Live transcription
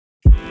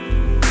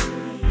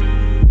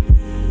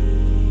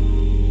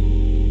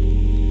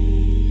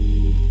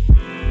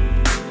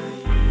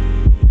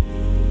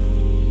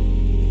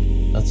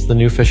the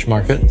new fish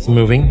market. It's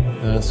moving,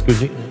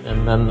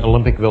 and then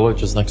Olympic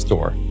Village is next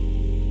door.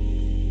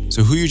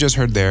 So who you just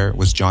heard there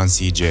was John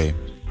C.J.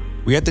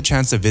 We had the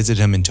chance to visit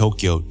him in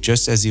Tokyo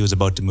just as he was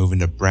about to move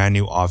into a brand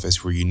new office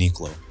for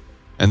UNIQLO.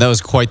 And that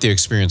was quite the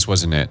experience,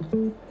 wasn't it?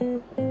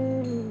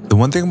 The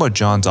one thing about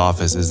John's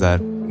office is that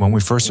when we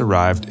first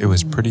arrived, it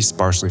was pretty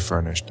sparsely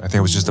furnished. I think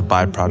it was just a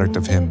byproduct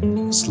of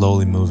him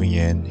slowly moving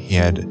in. He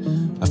had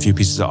a few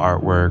pieces of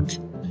artwork.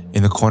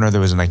 In the corner,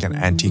 there was like an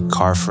antique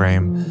car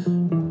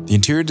frame. The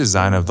interior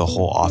design of the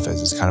whole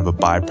office is kind of a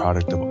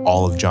byproduct of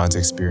all of John's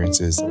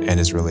experiences and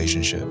his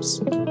relationships.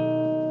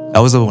 That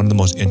was one of the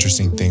most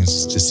interesting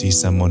things, to see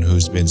someone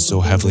who's been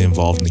so heavily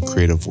involved in the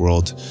creative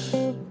world,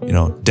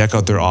 deck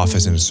out their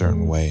office in a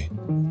certain way.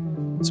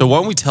 So why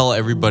don't we tell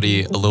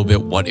everybody a little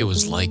bit what it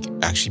was like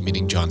actually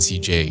meeting John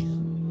C.J.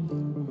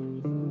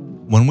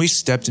 When we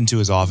stepped into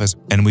his office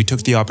and we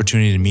took the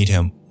opportunity to meet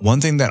him, one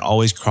thing that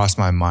always crossed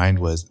my mind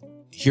was,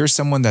 here's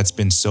someone that's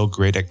been so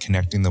great at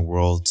connecting the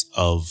worlds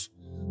of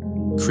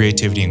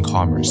creativity and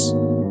commerce,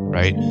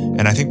 right?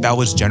 And I think that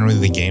was generally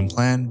the game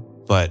plan.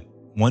 But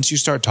once you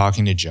start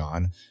talking to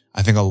John,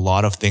 I think a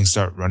lot of things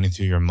start running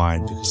through your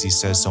mind because he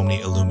says so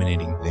many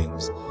illuminating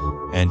things.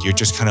 And you're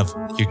trying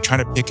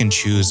to pick and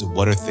choose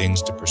what are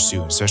things to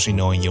pursue, especially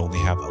knowing you only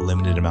have a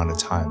limited amount of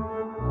time.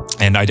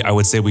 And I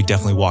would say we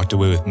definitely walked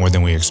away with more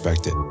than we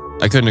expected.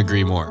 I couldn't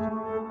agree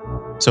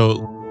more.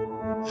 So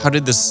how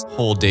did this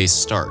whole day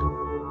start?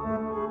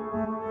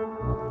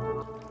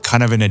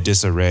 Kind of in a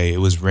disarray. It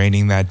was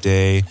raining that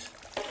day.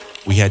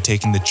 We had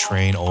taken the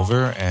train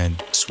over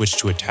and switched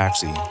to a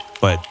taxi,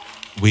 but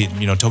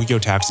Tokyo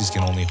taxis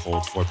can only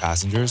hold 4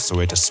 passengers, so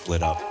we had to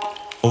split up.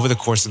 Over the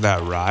course of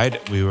that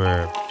ride, we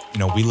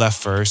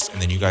left first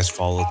and then you guys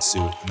followed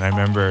suit. And I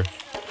remember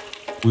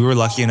we were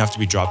lucky enough to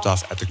be dropped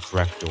off at the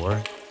correct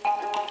door.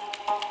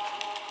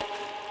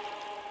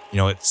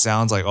 It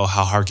sounds like, oh,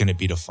 how hard can it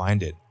be to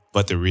find it?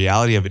 But the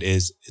reality of it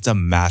is, it's a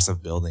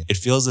massive building. It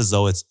feels as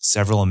though it's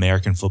several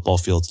American football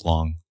fields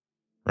long,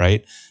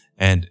 right?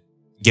 And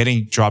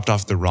getting dropped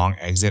off the wrong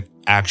exit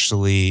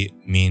actually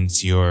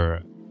means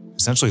you're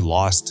essentially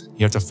lost.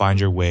 You have to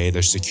find your way.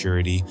 There's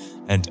security.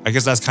 And I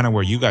guess that's kind of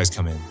where you guys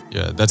come in.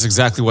 Yeah, that's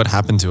exactly what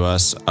happened to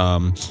us.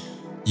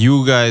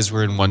 You guys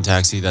were in one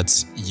taxi.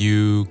 That's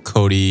you,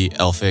 Cody,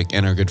 Elphick,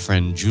 and our good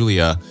friend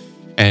Julia.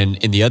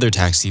 And in the other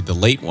taxi, the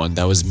late one,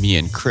 that was me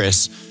and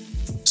Chris.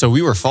 So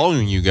we were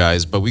following you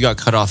guys, but we got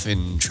cut off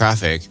in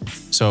traffic.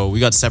 So we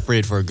got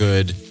separated for a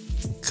good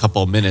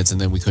couple of minutes and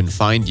then we couldn't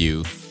find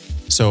you.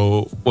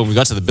 So when we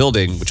got to the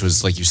building, which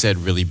was, like you said,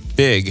 really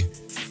big,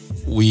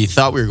 we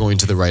thought we were going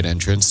to the right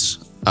entrance,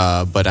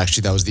 but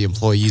actually that was the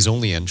employees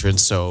only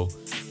entrance. So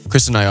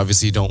Chris and I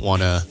obviously don't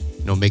want to,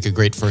 make a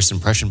great first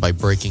impression by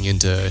breaking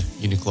into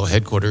UNIQLO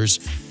headquarters.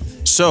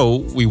 So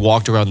we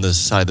walked around the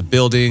side of the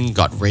building,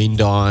 got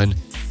rained on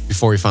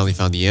before we finally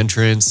found the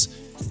entrance.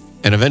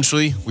 And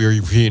eventually we were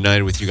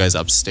reunited with you guys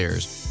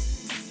upstairs.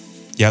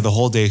 Yeah, the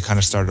whole day kind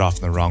of started off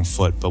on the wrong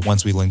foot, but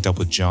once we linked up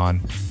with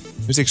John,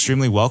 he was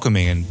extremely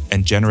welcoming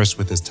and generous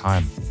with his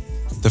time.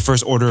 The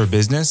first order of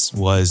business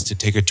was to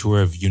take a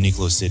tour of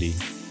UNIQLO City.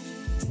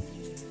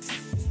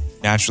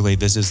 Naturally,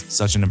 this is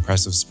such an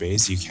impressive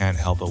space, you can't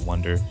help but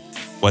wonder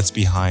what's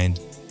behind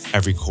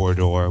every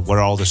corridor, what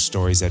are all the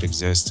stories that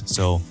exist.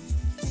 So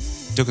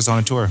he took us on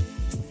a tour.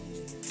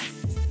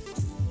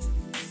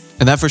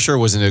 And that for sure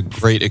wasn't a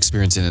great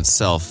experience in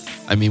itself.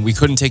 I mean, we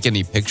couldn't take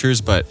any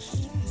pictures, but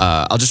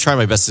I'll just try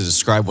my best to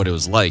describe what it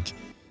was like.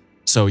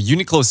 So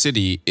UNIQLO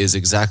City is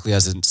exactly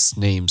as its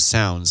name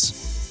sounds.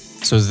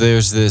 So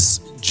there's this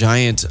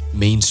giant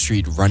main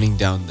street running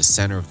down the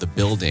center of the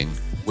building,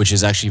 which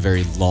is actually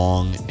very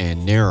long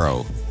and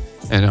narrow.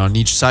 And on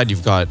each side,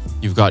 you've got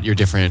your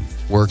different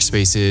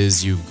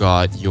workspaces, you've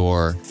got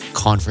your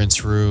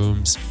conference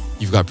rooms,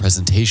 you've got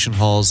presentation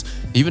halls.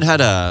 You even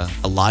had a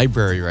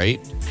library, right?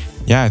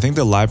 Yeah, I think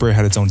the library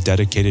had its own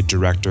dedicated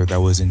director that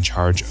was in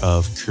charge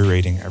of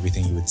curating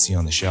everything you would see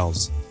on the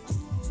shelves.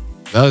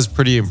 That was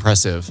pretty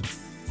impressive.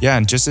 Yeah,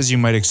 and just as you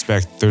might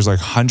expect, there's like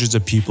hundreds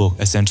of people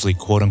essentially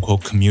quote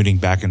unquote commuting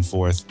back and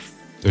forth.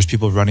 There's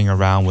people running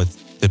around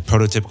with the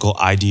prototypical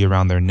ID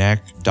around their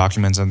neck,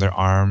 documents on their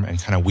arm, and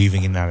kind of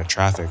weaving in and out of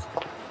traffic.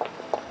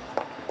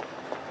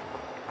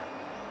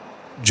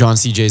 John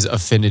C.J.'s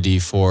affinity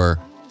for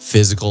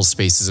physical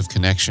spaces of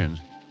connection,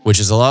 which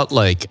is a lot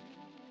like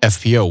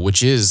FPO,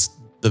 which is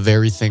the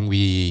very thing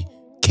we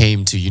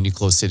came to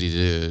UNIQLO City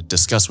to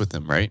discuss with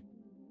them, right?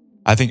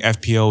 I think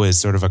FPO is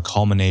sort of a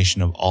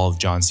culmination of all of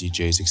John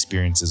C.J.'s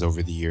experiences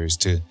over the years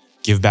to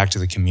give back to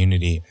the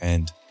community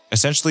and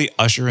essentially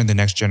usher in the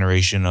next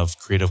generation of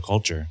creative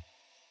culture.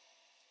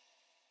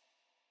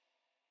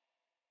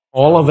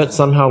 All of it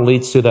somehow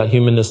leads to that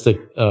humanistic,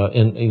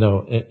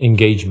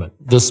 engagement.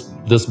 This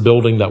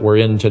building that we're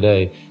in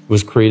today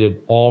was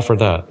created all for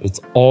that. It's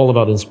all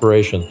about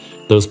inspiration.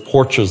 Those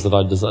porches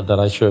that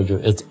I showed you,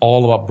 it's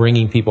all about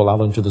bringing people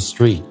out into the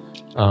street.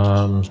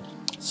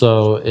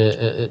 So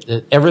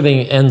everything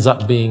ends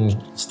up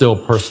being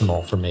still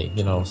personal for me,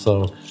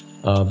 So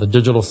The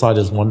digital side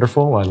is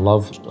wonderful. I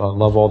love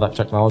all that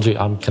technology.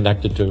 I'm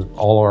connected to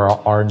all our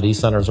R&D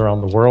centers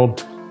around the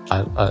world.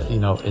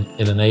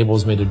 It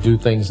enables me to do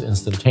things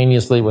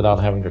instantaneously without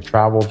having to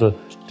travel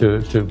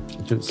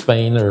to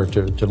Spain or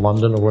to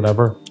London or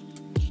whatever.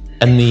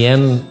 In the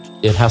end,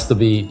 it has to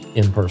be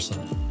in person.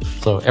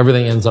 So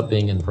everything ends up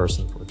being in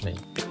person with me.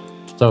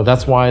 So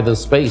that's why the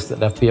space, that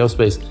FPO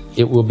space,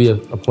 it will be a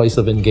place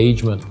of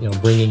engagement,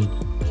 bringing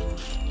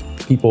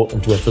people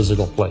into a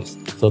physical place.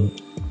 So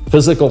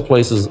physical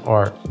places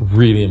are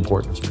really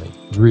important to me,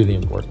 really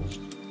important.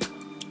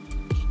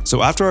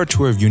 So after our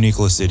tour of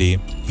UNIQLO City,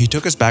 he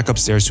took us back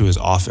upstairs to his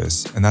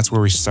office, and that's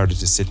where we started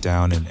to sit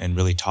down and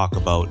really talk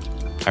about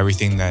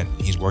everything that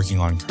he's working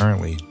on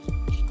currently.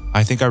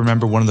 I think I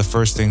remember one of the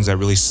first things that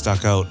really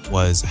stuck out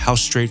was how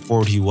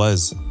straightforward he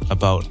was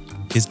about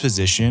his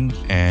position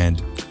and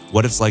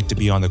what it's like to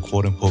be on the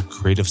quote-unquote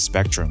creative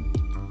spectrum.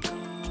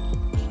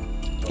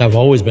 I've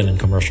always been in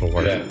commercial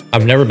work. Yeah.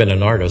 I've never been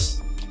an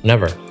artist,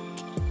 never.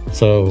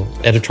 So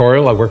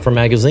editorial, I work for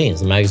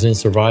magazines. The magazines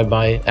survive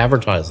by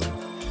advertising.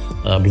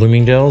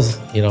 Bloomingdale's,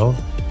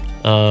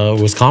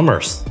 was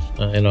commerce.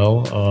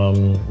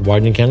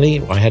 Wieden &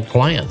 Kennedy, I had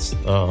clients.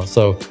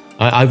 So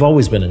I've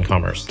always been in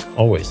commerce,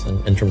 always.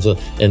 In terms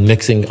of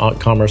mixing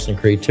commerce and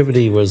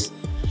creativity was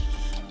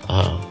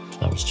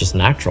that was just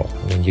natural.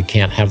 I mean, you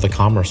can't have the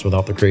commerce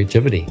without the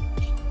creativity.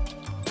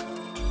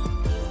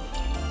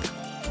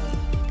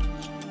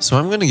 So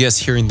I'm going to guess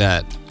hearing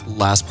that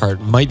last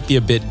part might be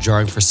a bit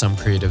jarring for some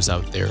creatives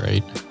out there,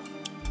 right?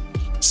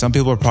 Some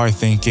people are probably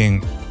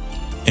thinking,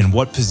 in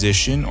what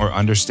position or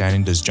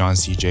understanding does John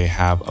CJ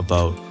have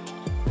about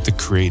the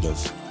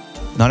creative?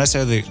 Not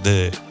necessarily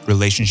the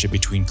relationship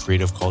between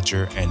creative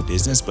culture and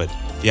business, but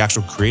the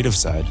actual creative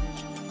side.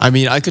 I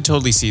mean, I could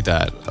totally see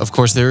that. Of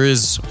course, there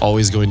is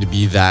always going to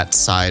be that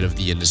side of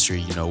the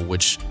industry,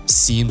 which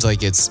seems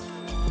like it's,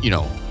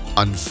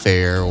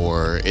 unfair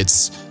or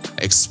it's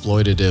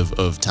exploitative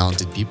of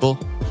talented people.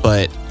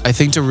 But I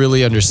think to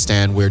really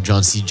understand where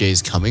John CJ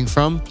is coming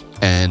from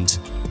and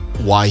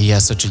why he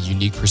has such a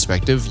unique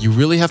perspective, you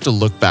really have to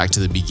look back to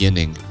the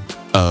beginning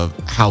of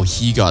how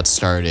he got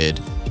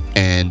started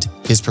and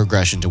his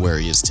progression to where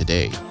he is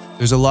today.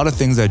 There's a lot of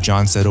things that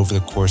John said over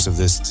the course of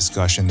this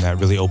discussion that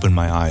really opened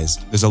my eyes.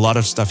 There's a lot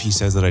of stuff he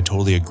says that I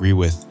totally agree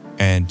with,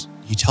 and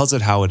he tells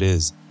it how it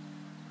is.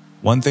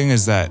 One thing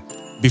is that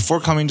before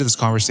coming to this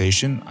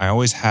conversation, I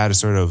always had a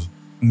sort of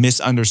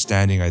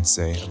misunderstanding, I'd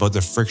say, about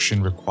the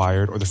friction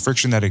required or the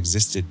friction that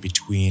existed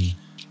between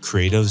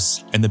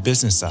creatives and the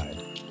business side.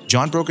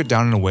 John broke it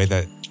down in a way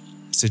that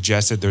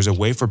suggested there's a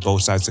way for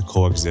both sides to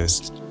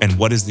coexist, and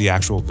what is the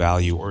actual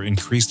value or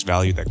increased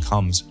value that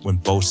comes when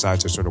both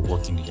sides are sort of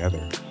working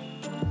together.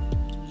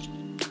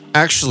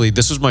 Actually,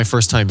 this was my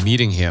first time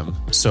meeting him,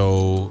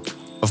 so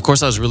of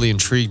course I was really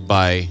intrigued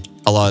by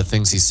a lot of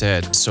things he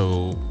said.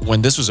 So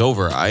when this was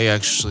over, I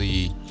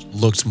actually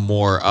looked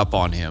more up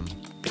on him,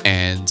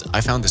 and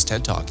I found this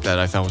TED Talk that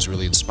I found was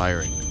really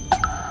inspiring.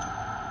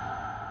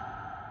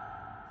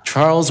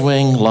 Charles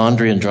Wing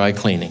Laundry and Dry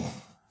Cleaning.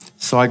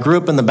 So I grew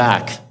up in the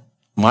back.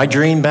 My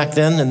dream back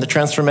then in the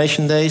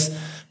transformation days,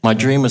 my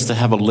dream was to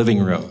have a living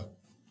room.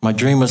 My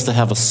dream was to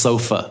have a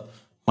sofa.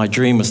 My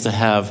dream was to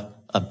have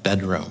a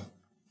bedroom.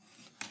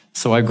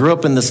 So I grew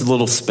up in this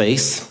little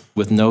space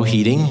with no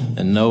heating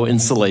and no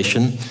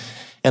insulation.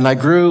 And I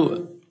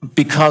grew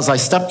because I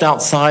stepped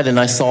outside and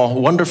I saw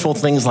wonderful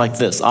things like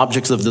this,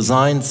 objects of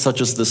design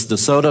such as this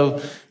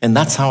DeSoto, and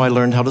that's how I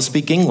learned how to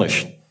speak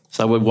English.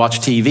 So I would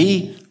watch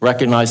TV,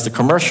 recognize the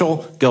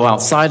commercial, go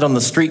outside on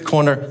the street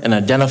corner, and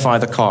identify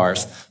the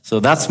cars. So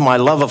that's my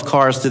love of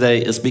cars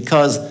today, is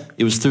because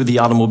it was through the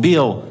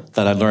automobile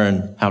that I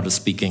learned how to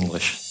speak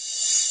English.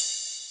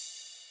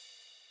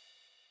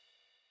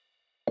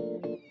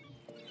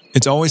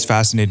 It's always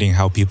fascinating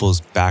how people's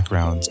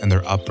backgrounds and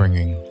their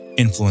upbringing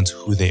influence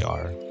who they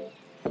are.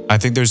 I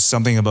think there's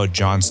something about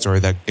John's story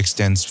that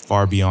extends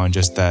far beyond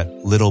just that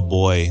little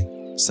boy,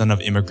 son of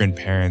immigrant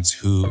parents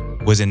who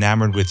was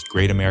enamored with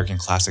great American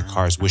classic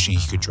cars, wishing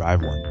he could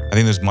drive one. I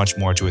think there's much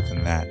more to it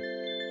than that.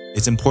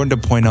 It's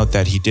important to point out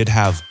that he did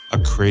have a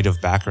creative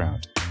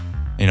background.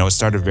 It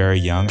started very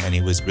young, and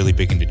he was really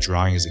big into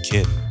drawing as a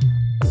kid.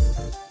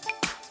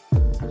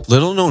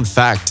 Little known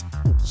fact,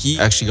 he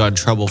actually got in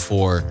trouble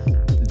for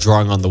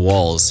drawing on the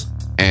walls,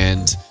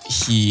 and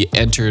he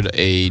entered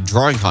a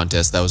drawing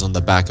contest that was on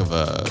the back of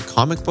a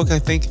comic book, I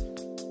think.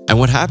 And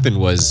what happened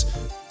was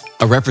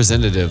a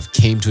representative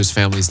came to his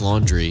family's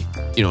laundry,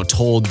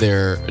 told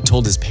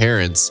his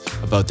parents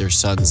about their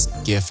son's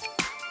gift.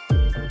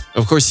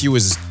 Of course, he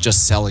was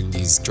just selling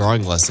these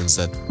drawing lessons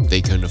that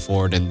they couldn't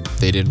afford and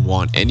they didn't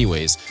want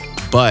anyways.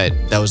 But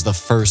that was the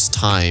first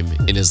time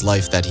in his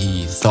life that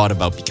he thought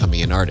about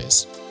becoming an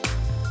artist.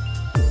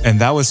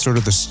 And that was sort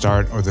of the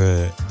start or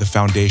the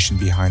foundation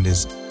behind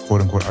his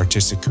quote-unquote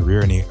artistic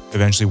career, and he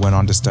eventually went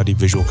on to study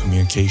visual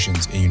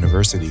communications in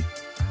university.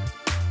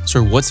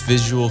 So what's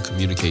visual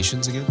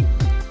communications again?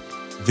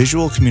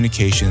 Visual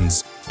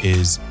communications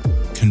is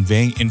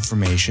conveying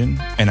information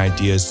and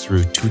ideas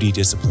through 2D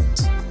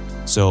disciplines.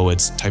 So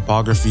it's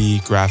typography,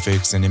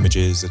 graphics, and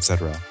images,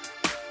 etc.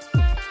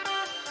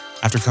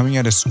 After coming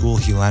out of school,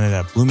 he landed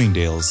at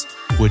Bloomingdale's,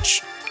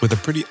 which, with a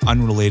pretty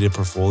unrelated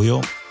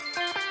portfolio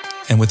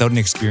and without an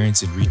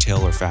experience in retail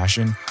or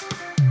fashion,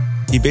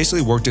 he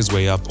basically worked his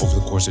way up over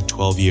the course of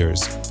 12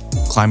 years,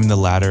 climbing the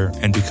ladder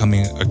and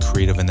becoming a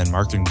creative and then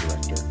marketing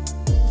director.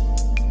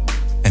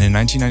 And in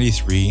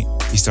 1993,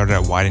 he started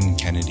at Wieden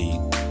 & Kennedy.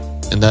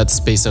 And that's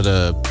based out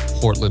of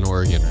Portland,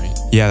 Oregon, right?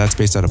 Yeah, that's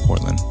based out of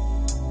Portland.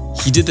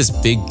 He did this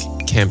big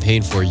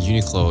campaign for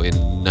UNIQLO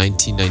in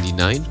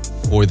 1999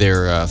 for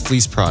their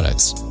fleece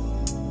products.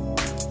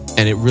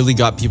 And it really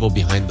got people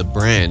behind the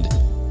brand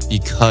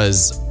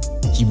because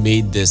he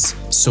made this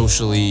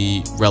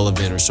socially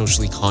relevant or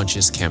socially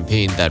conscious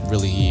campaign that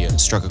really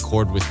struck a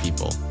chord with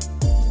people.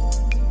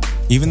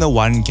 Even though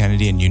Wieden &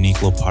 Kennedy and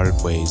UNIQLO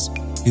parted ways,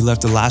 he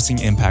left a lasting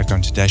impact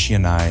on Tedeschi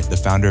Yanai, the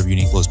founder of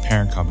UNIQLO's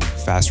parent company,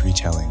 Fast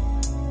Retailing,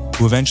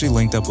 who eventually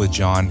linked up with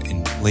John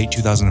in late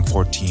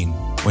 2014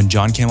 when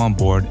John came on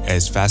board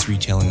as Fast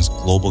Retailing's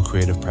global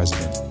creative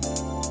president.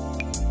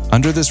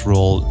 Under this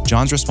role,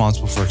 John's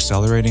responsible for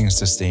accelerating and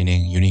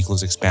sustaining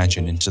UNIQLO's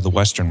expansion into the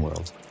Western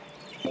world.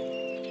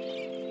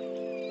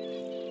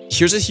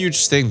 Here's a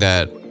huge thing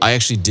that I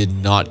actually did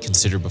not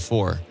consider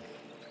before.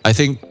 I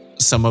think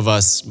some of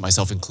us,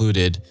 myself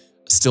included,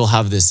 still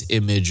have this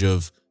image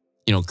of,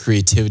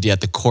 creativity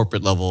at the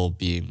corporate level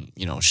being,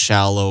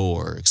 shallow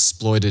or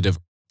exploitative.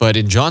 But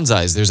in John's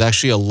eyes, there's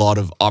actually a lot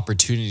of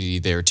opportunity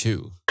there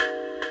too.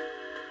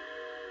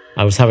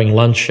 I was having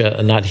lunch,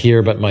 not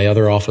here, but my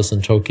other office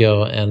in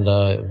Tokyo, and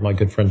my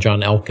good friend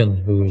John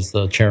Elkann, who is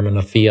the chairman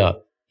of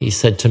Fiat, he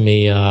said to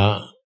me,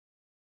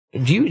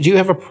 do you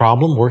have a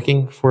problem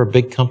working for a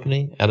big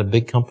company, at a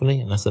big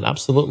company? And I said,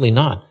 absolutely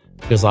not,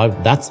 because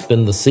that's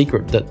been the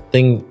secret,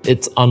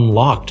 it's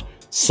unlocked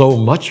so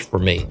much for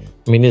me.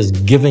 I mean, it's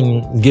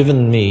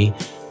given me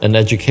an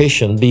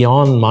education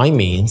beyond my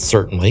means,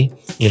 certainly,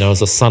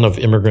 as a son of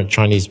immigrant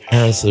Chinese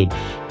parents who,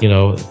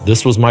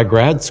 this was my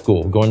grad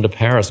school, going to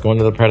Paris, going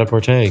to the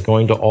Pret-a-Porter,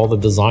 going to all the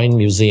design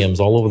museums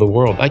all over the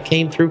world. That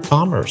came through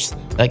commerce.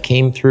 That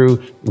came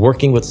through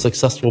working with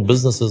successful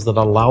businesses that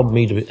allowed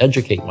me to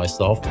educate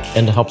myself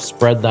and to help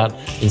spread that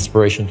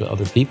inspiration to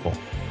other people.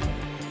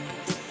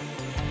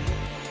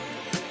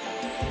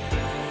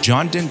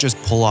 John didn't just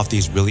pull off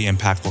these really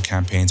impactful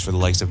campaigns for the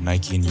likes of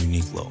Nike and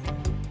UNIQLO.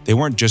 They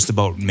weren't just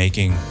about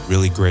making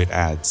really great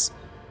ads.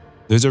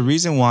 There's a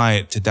reason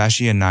why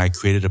Tedeschi Yanai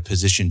created a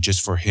position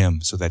just for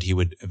him so that he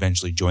would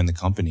eventually join the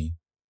company.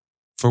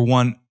 For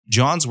one,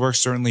 John's work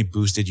certainly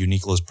boosted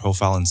UNIQLO's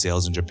profile and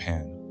sales in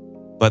Japan,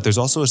 but there's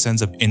also a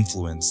sense of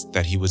influence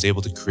that he was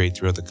able to create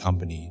throughout the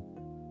company.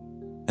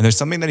 And there's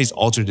something that he's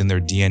altered in their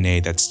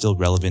DNA that's still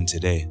relevant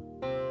today.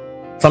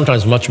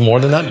 Sometimes much more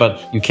than that,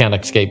 but you can't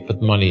escape,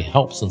 but money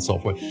helps and so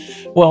forth.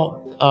 Well,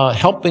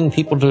 helping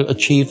people to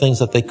achieve things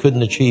that they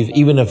couldn't achieve,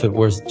 even if it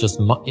was just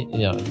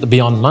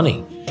beyond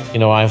money.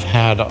 I've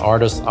had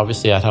artists,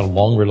 obviously I had a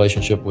long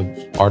relationship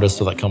with artists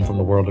that come from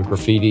the world of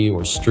graffiti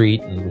or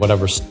street and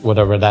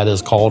whatever that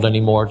is called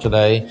anymore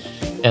today.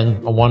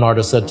 And one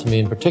artist said to me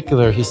in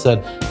particular, he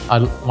said,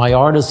 my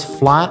art is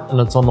flat and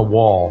it's on the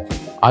wall.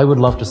 I would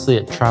love to see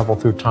it travel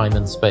through time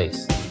and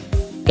space.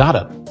 Got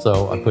it.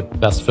 So I put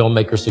best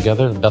filmmakers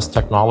together, the best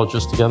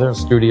technologists together,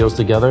 studios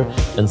together,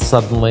 and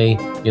suddenly,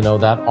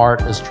 that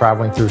art is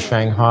traveling through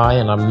Shanghai,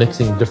 and I'm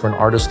mixing different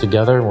artists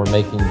together, and we're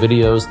making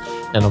videos,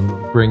 and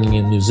I'm bringing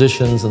in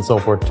musicians and so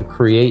forth to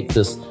create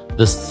this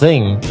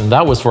thing, and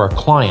that was for a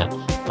client.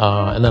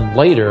 And then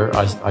later,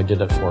 I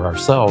did it for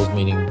ourselves,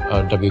 meaning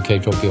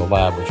WK Tokyo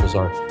Lab, which was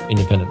our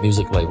independent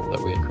music label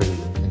that we had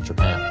created in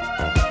Japan.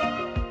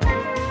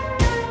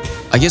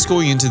 I guess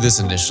going into this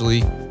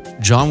initially,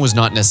 John was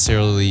not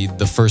necessarily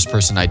the first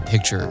person I'd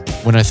picture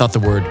when I thought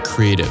the word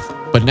creative.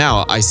 But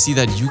now I see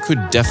that you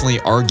could definitely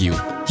argue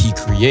he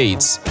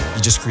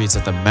just creates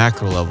at the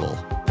macro level.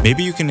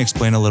 Maybe you can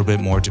explain a little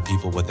bit more to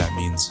people what that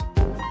means.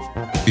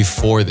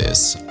 Before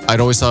this, I'd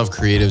always thought of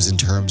creatives in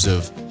terms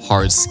of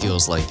hard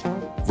skills like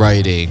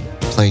writing,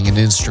 playing an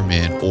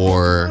instrument,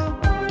 or,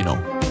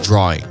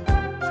 drawing.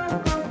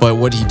 But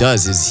what he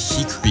does is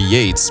he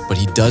creates, but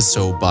he does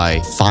so by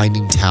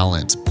finding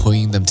talent,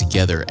 putting them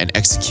together, and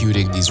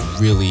executing these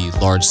really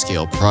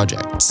large-scale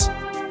projects.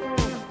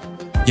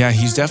 Yeah,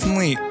 he's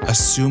definitely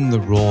assumed the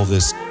role of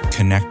this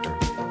connector.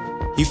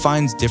 He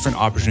finds different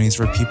opportunities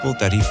for people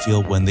that he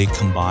feels when they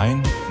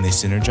combine and they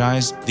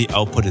synergize, the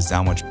output is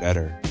that much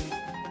better.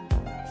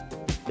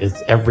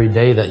 It's every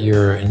day that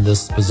you're in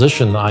this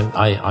position,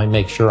 I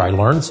make sure I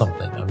learn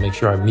something. I make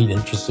sure I meet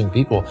interesting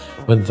people.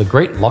 But the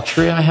great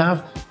luxury I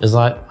have is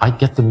I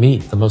get to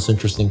meet the most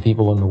interesting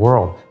people in the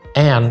world.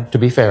 And to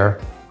be fair,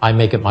 I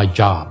make it my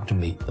job to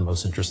meet the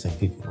most interesting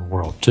people in the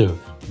world too,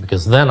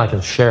 because then I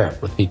can share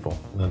it with people.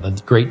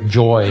 That's great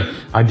joy.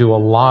 I do a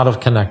lot of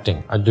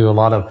connecting. I do a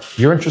lot of,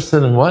 you're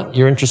interested in what?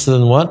 You're interested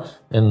in what?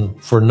 And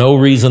for no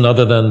reason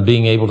other than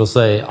being able to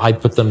say, I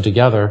put them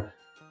together.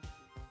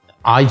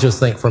 I just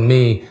think for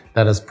me,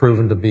 that has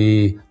proven to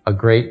be a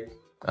great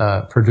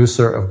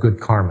producer of good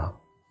karma.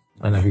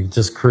 And if you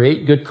just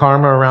create good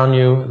karma around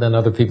you, then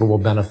other people will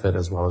benefit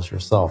as well as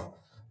yourself.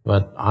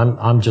 But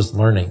I'm just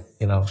learning,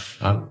 you know,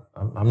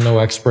 I'm no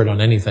expert on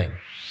anything.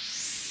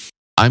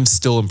 I'm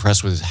still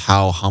impressed with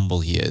how humble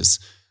he is.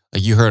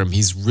 Like you heard him,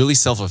 he's really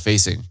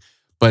self-effacing.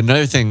 But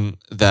another thing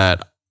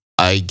that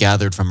I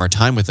gathered from our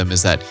time with him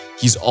is that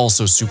he's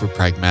also super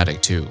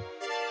pragmatic too.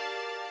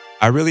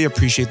 I really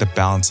appreciate the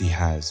balance he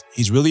has.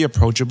 He's really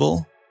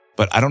approachable,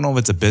 but I don't know if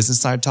it's a business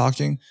side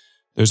talking.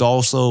 There's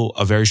also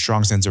a very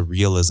strong sense of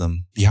realism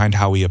behind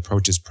how he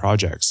approaches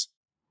projects.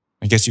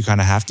 I guess you kind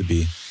of have to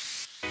be.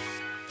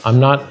 I'm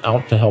not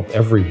out to help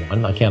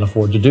everyone. I can't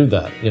afford to do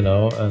that, you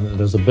know, and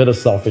there's a bit of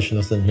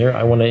selfishness in here.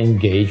 I want to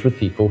engage with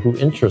people who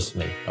interest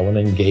me. I want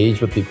to engage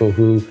with people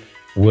who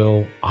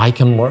I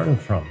can learn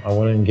from. I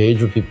want to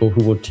engage with people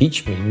who will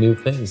teach me new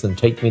things and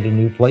take me to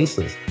new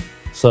places.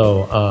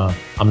 So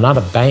I'm not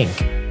a bank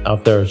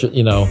out there,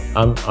 you know,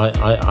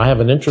 I have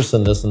an interest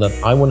in this, and that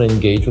I want to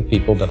engage with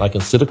people that I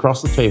can sit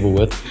across the table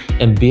with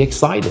and be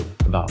excited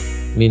about.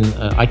 I mean,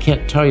 I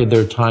can't tell you,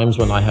 there are times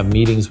when I have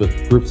meetings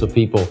with groups of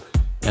people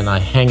and I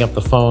hang up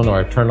the phone or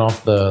I turn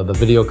off the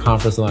video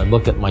conference and I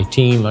look at my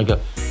team. I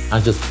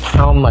just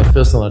pound my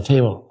fist on the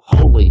table.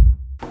 Holy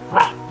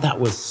crap, that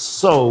was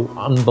so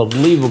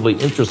unbelievably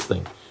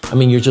interesting. I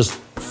mean, you're just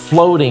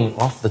floating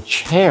off the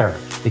chair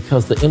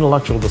because the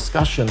intellectual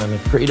discussion and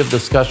the creative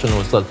discussion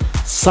was at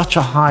such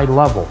a high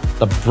level.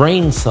 The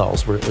brain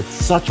cells were at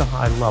such a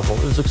high level.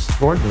 It was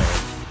extraordinary.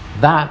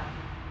 That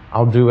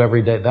I'll do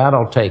every day. That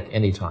I'll take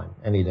anytime,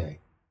 any day.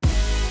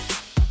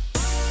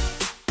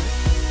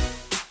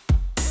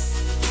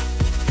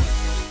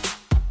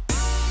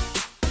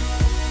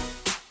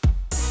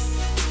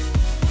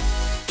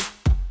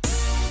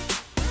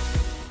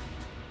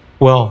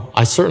 Well,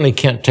 I certainly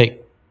can't take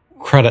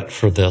credit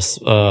for this.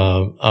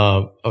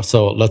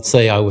 So let's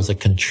say I was a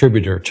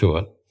contributor to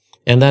it.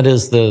 And that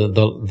is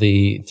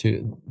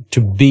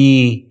to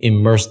be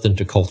immersed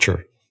into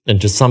culture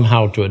and to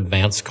somehow to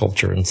advance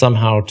culture and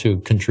somehow to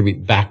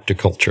contribute back to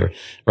culture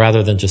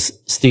rather than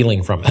just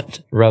stealing from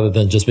it, rather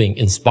than just being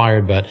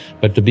inspired by it,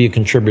 but to be a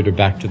contributor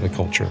back to the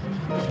culture.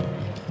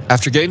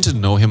 After getting to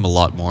know him a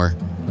lot more,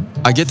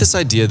 I get this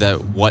idea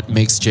that what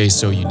makes Jay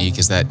so unique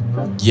is that,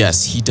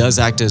 yes, he does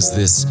act as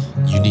this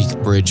unique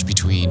bridge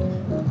between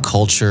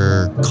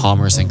culture,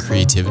 commerce, and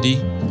creativity.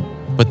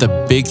 But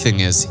the big thing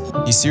is,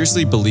 he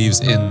seriously believes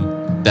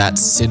in that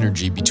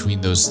synergy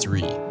between those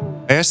three.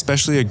 I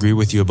especially agree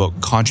with you about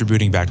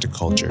contributing back to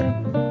culture.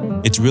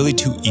 It's really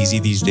too easy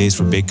these days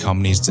for big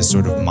companies to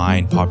sort of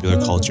mine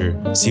popular culture,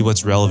 see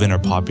what's relevant or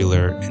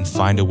popular, and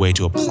find a way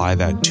to apply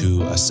that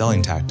to a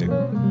selling tactic.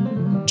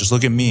 Just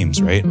look at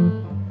memes, right?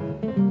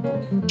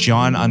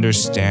 John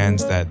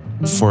understands that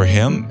for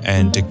him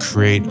and to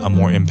create a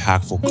more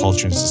impactful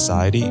culture in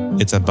society,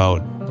 it's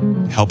about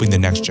helping the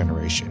next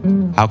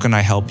generation. How can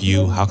I help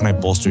you? How can I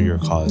bolster your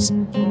cause?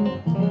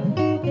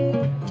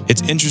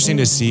 It's interesting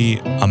to see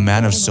a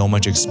man of so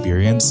much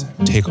experience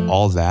take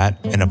all that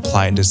and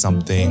apply it into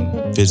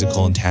something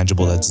physical and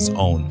tangible that's his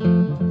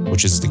own,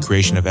 which is the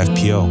creation of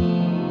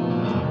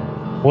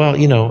FPO. Well,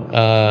 you know,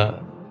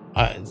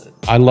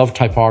 I love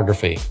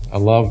typography. I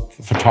love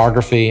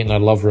photography, and I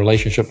love the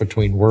relationship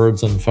between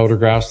words and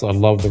photographs.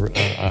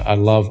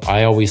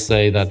 I always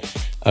say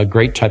that a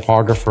great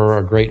typographer,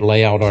 a great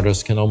layout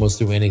artist can almost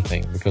do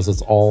anything because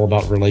it's all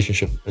about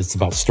relationship. It's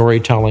about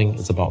storytelling.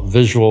 It's about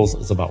visuals.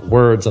 It's about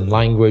words and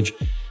language.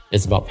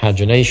 It's about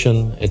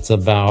pagination. It's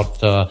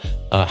about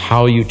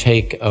how you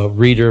take a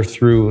reader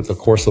through the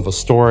course of a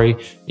story.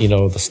 You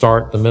know, the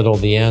start, the middle,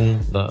 the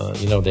end.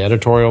 The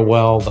editorial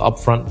well, the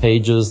upfront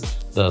pages,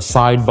 the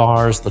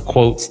sidebars, the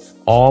quotes.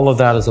 All of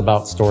that is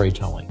about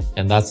storytelling,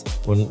 and that's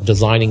when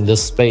designing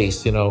this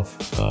space. You know,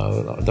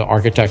 the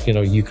architect. You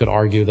know, you could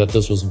argue that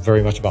this was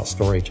very much about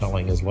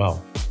storytelling as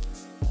well.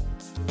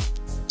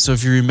 So,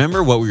 if you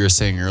remember what we were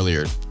saying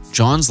earlier,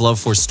 John's love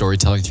for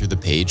storytelling through the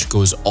page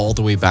goes all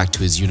the way back to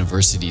his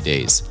university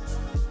days.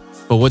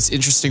 But what's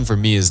interesting for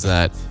me is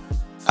that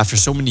after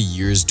so many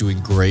years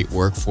doing great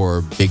work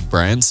for big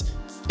brands,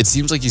 it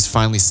seems like he's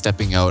finally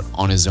stepping out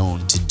on his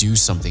own to do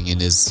something in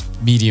his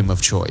medium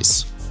of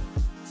choice.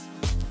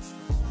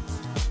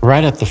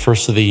 Right at the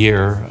first of the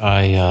year,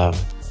 I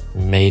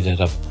made it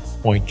a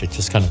point to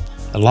just kind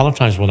of, a lot of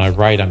times when I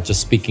write, I'm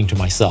just speaking to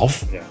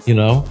myself, you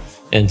know,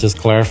 and just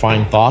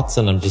clarifying thoughts,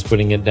 and I'm just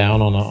putting it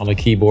down on a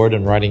keyboard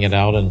and writing it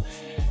out. And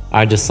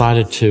I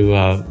decided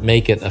to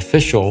make it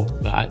official.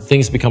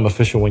 Things become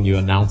official when you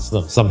announce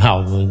them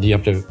somehow. And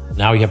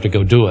now you have to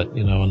go do it,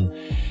 you know.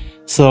 And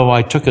so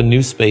I took a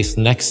new space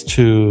next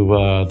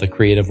to the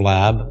Creative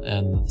Lab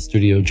and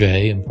Studio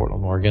J in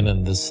Portland, Oregon.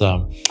 And this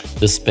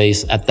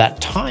space at that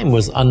time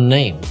was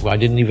unnamed. I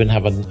didn't even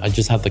have I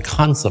just had the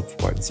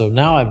concept for it. So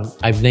now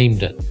I've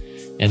named it,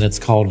 and it's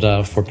called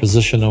For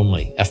Position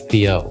Only,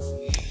 FPO.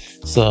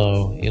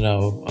 So, you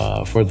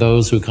know, for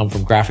those who come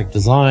from graphic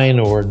design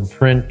or in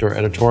print or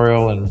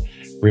editorial and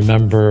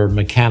remember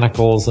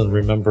mechanicals and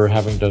remember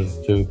having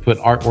to put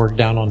artwork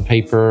down on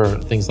paper or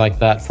things like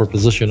that, For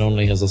Position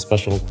Only has a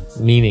special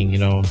meaning, you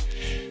know.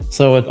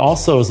 So it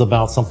also is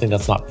about something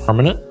that's not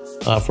permanent.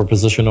 For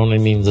position only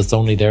means it's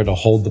only there to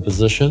hold the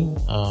position,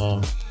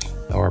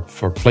 or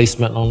for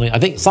placement only. I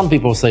think some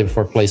people say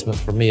for placement.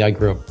 For me, I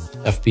grew up,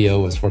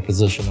 FBO is for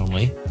position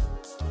only.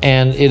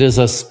 And it is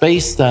a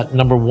space that,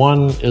 number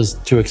one, is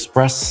to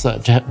express,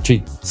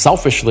 to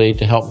selfishly,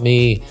 to help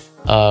me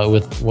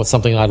with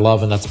something I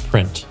love, and that's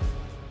print.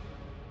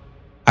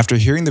 After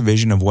hearing the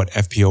vision of what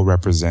FPO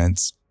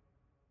represents,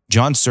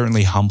 John's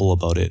certainly humble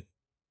about it,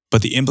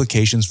 but the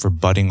implications for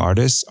budding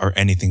artists are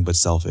anything but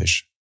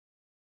selfish.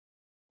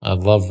 I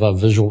love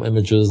visual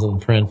images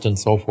and print and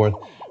so forth,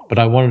 but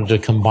I wanted to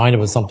combine it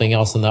with something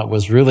else, and that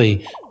was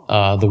really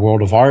the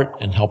world of art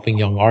and helping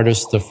young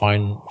artists to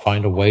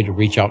find a way to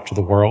reach out to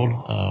the world.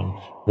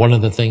 One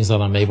of the things that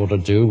I'm able to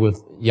do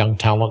with young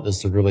talent is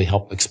to really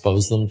help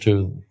expose them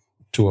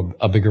to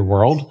a bigger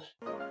world.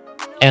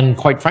 And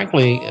quite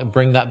frankly,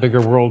 bring that bigger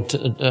world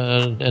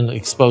and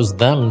expose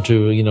them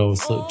to,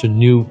 to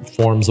new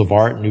forms of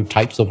art, new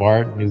types of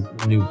art,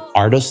 new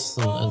artists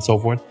and so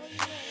forth.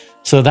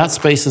 So that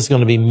space is going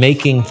to be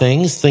making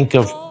things. Think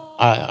of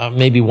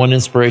maybe one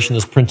inspiration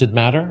is printed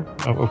matter,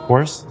 of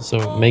course.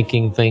 So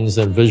making things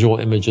and visual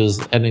images,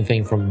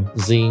 anything from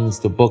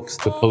zines to books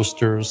to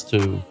posters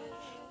to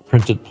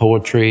printed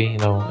poetry,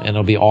 and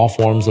it'll be all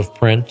forms of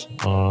print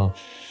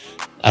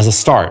as a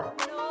start.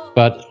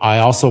 But I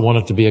also want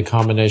it to be a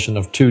combination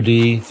of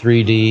 2D,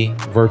 3D,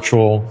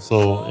 virtual.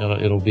 So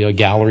it'll be a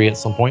gallery at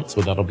some point. So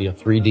that'll be a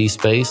 3D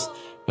space,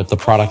 but the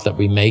product that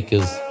we make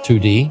is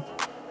 2D.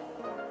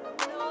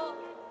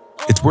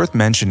 It's worth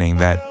mentioning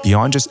that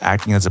beyond just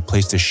acting as a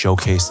place to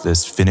showcase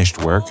this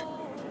finished work,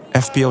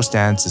 FPO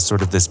stands as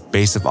sort of this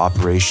base of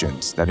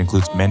operations that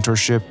includes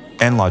mentorship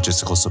and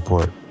logistical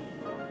support.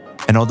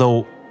 And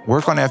although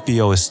work on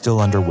FPO is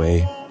still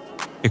underway,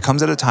 it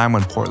comes at a time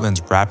when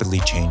Portland's rapidly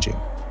changing.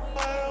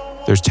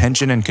 There's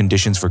tension and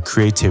conditions for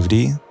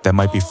creativity that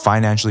might be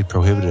financially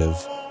prohibitive.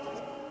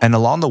 And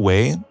along the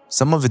way,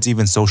 some of it's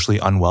even socially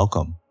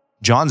unwelcome.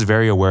 John's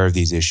very aware of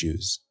these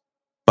issues,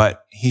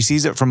 but he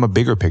sees it from a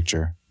bigger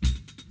picture.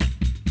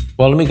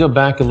 Well, let me go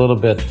back a little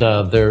bit.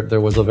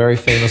 There was a very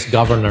famous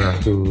governor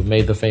who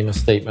made the famous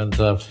statement,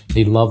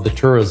 he loved the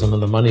tourism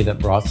and the money that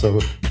brought, so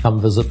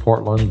come visit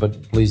Portland,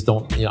 but please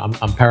don't,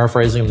 I'm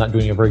paraphrasing, I'm not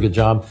doing a very good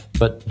job,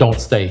 but don't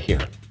stay here.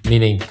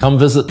 Meaning, come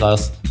visit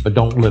us, but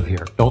don't live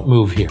here, don't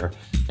move here.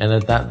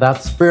 And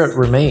that spirit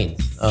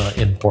remains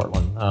in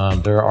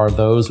Portland. There are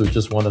those who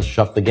just want to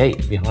shut the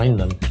gate behind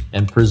them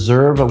and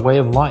preserve a way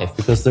of life,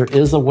 because there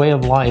is a way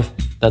of life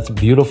that's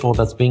beautiful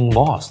that's being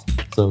lost.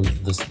 So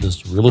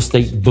this real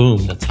estate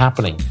boom that's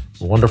happening,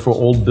 wonderful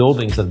old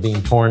buildings that are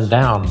being torn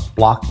down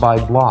block by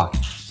block.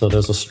 So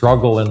there's a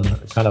struggle in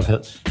kind of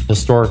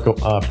historical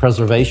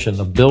preservation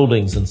of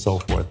buildings and so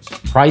forth.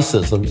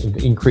 Prices are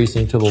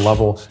increasing to the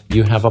level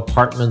you have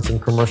apartments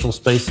and commercial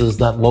spaces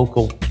that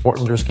local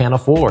Portlanders can't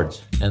afford.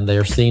 And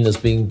they're seen as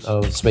being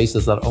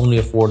spaces that are only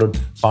afforded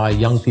by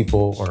young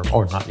people,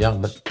 or not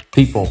young, but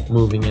people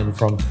moving in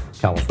from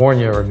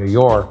California or New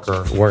York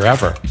or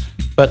wherever.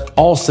 But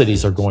all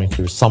cities are going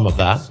through some of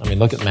that. I mean,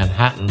 look at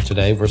Manhattan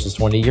today versus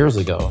 20 years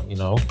ago,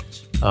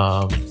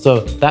 So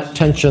that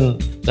tension,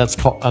 that's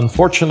called,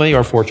 unfortunately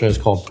or fortunately, is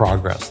called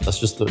progress. That's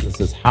just, this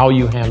is how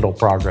you handle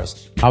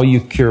progress, how you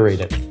curate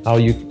it, how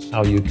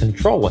you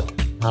control it,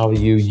 how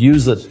you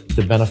use it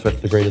to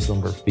benefit the greatest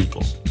number of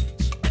people.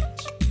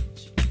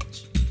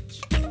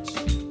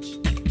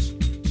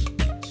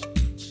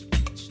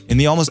 In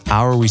the almost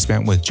hour we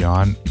spent with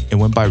John, it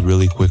went by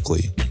really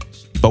quickly,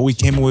 but we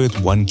came away with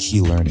one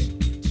key learning.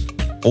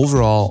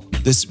 Overall,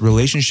 this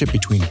relationship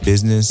between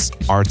business,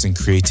 arts, and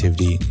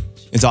creativity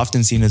is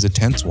often seen as a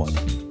tense one.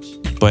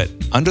 But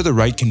under the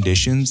right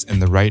conditions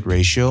and the right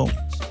ratio,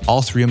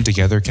 all three of them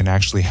together can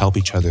actually help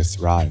each other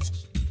thrive.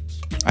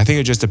 I think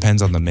it just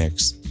depends on the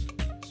mix.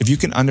 If you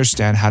can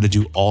understand how to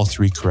do all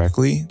three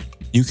correctly,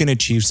 you can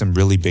achieve some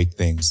really big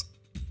things.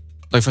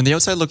 Like from the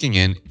outside looking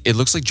in, it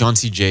looks like John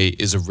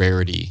CJ is a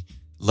rarity.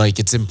 Like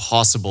it's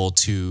impossible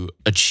to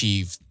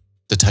achieve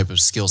the type of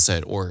skill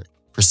set or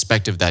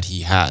perspective that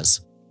he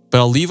has. But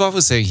I'll leave off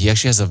with saying he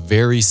actually has a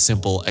very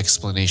simple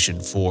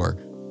explanation for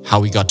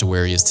how he got to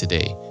where he is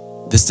today.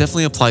 This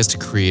definitely applies to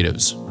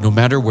creatives, no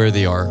matter where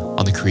they are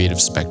on the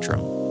creative spectrum.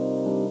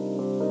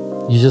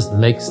 You just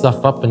make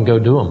stuff up and go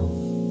do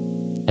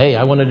them. Hey,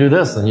 I want to do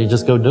this, and you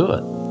just go do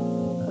it.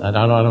 I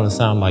don't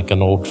sound like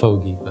an old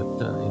fogey, but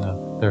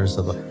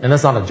and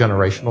that's not a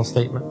generational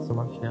statement so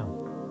much, yeah.